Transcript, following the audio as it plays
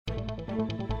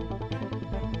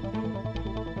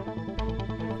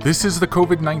This is the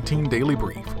COVID-19 Daily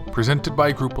Brief, presented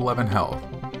by Group 11 Health.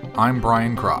 I'm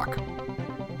Brian Kroc.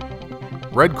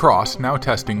 Red Cross now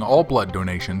testing all blood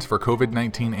donations for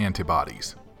COVID-19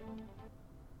 antibodies.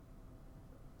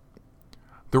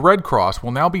 The Red Cross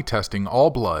will now be testing all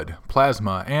blood,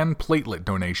 plasma, and platelet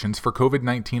donations for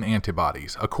COVID-19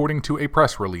 antibodies, according to a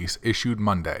press release issued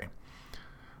Monday.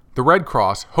 The Red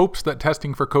Cross hopes that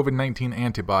testing for COVID-19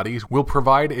 antibodies will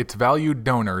provide its valued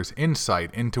donors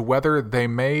insight into whether they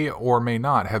may or may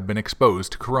not have been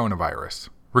exposed to coronavirus.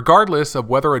 Regardless of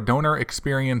whether a donor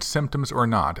experienced symptoms or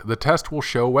not, the test will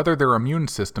show whether their immune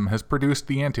system has produced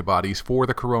the antibodies for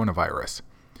the coronavirus.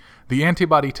 The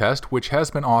antibody test, which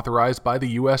has been authorized by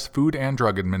the U.S. Food and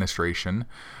Drug Administration,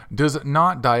 does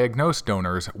not diagnose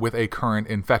donors with a current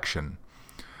infection.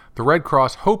 The Red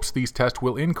Cross hopes these tests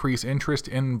will increase interest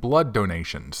in blood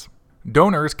donations.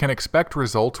 Donors can expect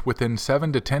results within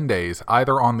 7 to 10 days,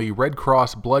 either on the Red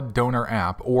Cross Blood Donor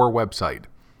app or website.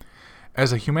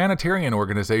 As a humanitarian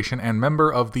organization and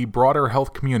member of the broader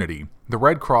health community, the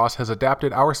Red Cross has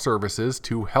adapted our services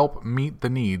to help meet the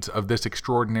needs of this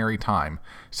extraordinary time,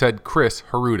 said Chris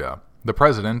Haruda, the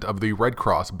president of the Red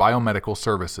Cross Biomedical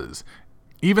Services.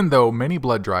 Even though many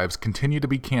blood drives continue to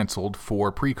be canceled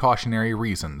for precautionary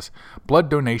reasons, blood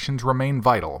donations remain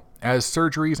vital as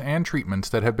surgeries and treatments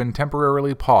that have been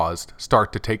temporarily paused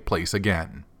start to take place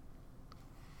again.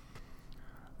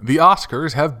 The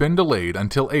Oscars have been delayed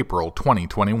until April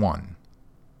 2021.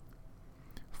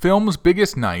 Film's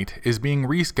biggest night is being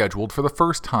rescheduled for the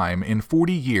first time in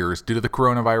 40 years due to the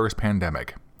coronavirus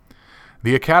pandemic.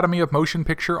 The Academy of Motion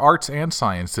Picture Arts and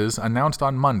Sciences announced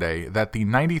on Monday that the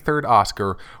 93rd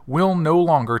Oscar will no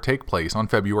longer take place on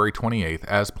February 28th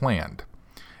as planned.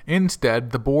 Instead,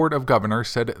 the Board of Governors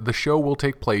said the show will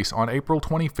take place on April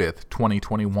 25th,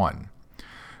 2021.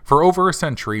 For over a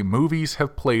century, movies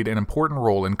have played an important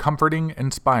role in comforting,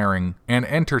 inspiring, and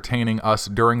entertaining us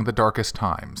during the darkest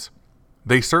times.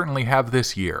 They certainly have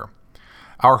this year.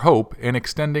 Our hope in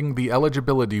extending the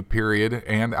eligibility period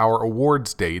and our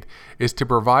awards date is to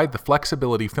provide the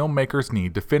flexibility filmmakers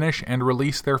need to finish and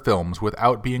release their films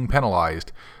without being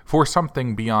penalized for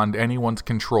something beyond anyone's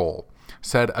control,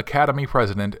 said Academy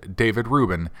President David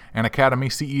Rubin and Academy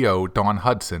CEO Dawn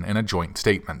Hudson in a joint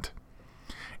statement.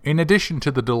 In addition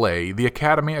to the delay, the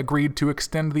Academy agreed to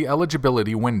extend the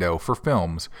eligibility window for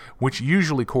films, which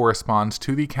usually corresponds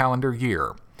to the calendar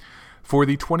year. For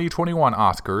the 2021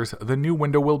 Oscars, the new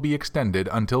window will be extended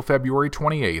until February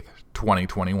 28,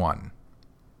 2021.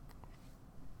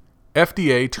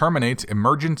 FDA terminates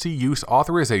emergency use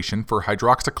authorization for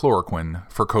hydroxychloroquine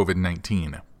for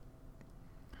COVID-19.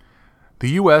 The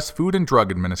U.S. Food and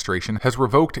Drug Administration has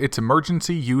revoked its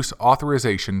emergency use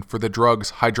authorization for the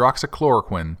drugs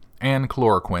hydroxychloroquine and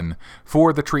chloroquine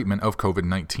for the treatment of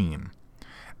COVID-19.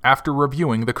 After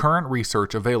reviewing the current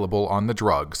research available on the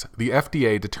drugs, the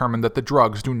FDA determined that the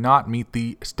drugs do not meet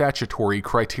the statutory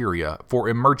criteria for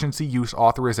emergency use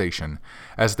authorization,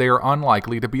 as they are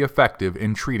unlikely to be effective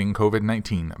in treating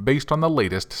COVID-19 based on the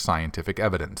latest scientific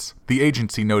evidence, the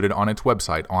agency noted on its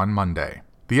website on Monday.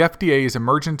 The FDA's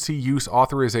emergency use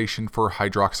authorization for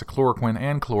hydroxychloroquine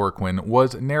and chloroquine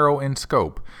was narrow in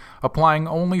scope, applying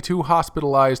only to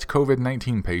hospitalized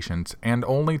COVID-19 patients and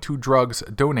only to drugs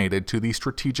donated to the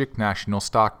Strategic National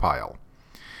Stockpile.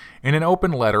 In an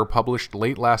open letter published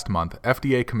late last month,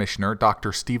 FDA Commissioner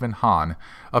Dr. Stephen Hahn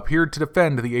appeared to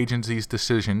defend the agency's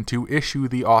decision to issue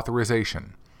the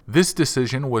authorization. This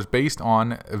decision was based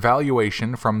on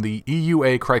evaluation from the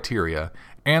EUA criteria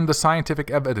and the scientific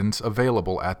evidence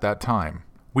available at that time.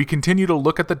 We continue to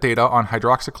look at the data on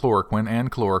hydroxychloroquine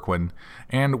and chloroquine,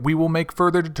 and we will make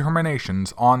further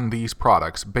determinations on these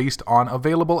products based on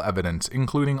available evidence,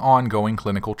 including ongoing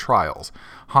clinical trials,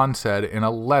 Hahn said in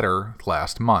a letter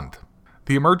last month.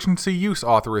 The Emergency Use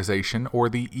Authorization, or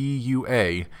the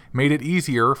EUA, made it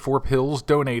easier for pills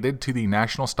donated to the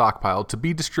national stockpile to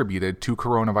be distributed to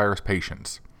coronavirus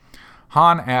patients.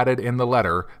 Hahn added in the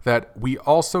letter that we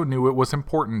also knew it was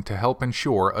important to help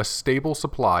ensure a stable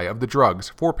supply of the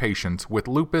drugs for patients with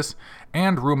lupus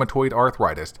and rheumatoid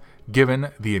arthritis, given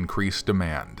the increased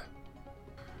demand.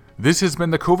 This has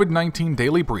been the COVID-19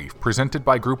 Daily Brief presented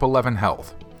by Group 11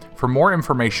 Health. For more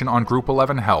information on Group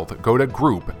 11 Health, go to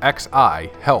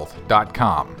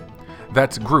groupxihealth.com.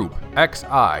 That's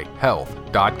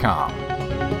groupxihealth.com.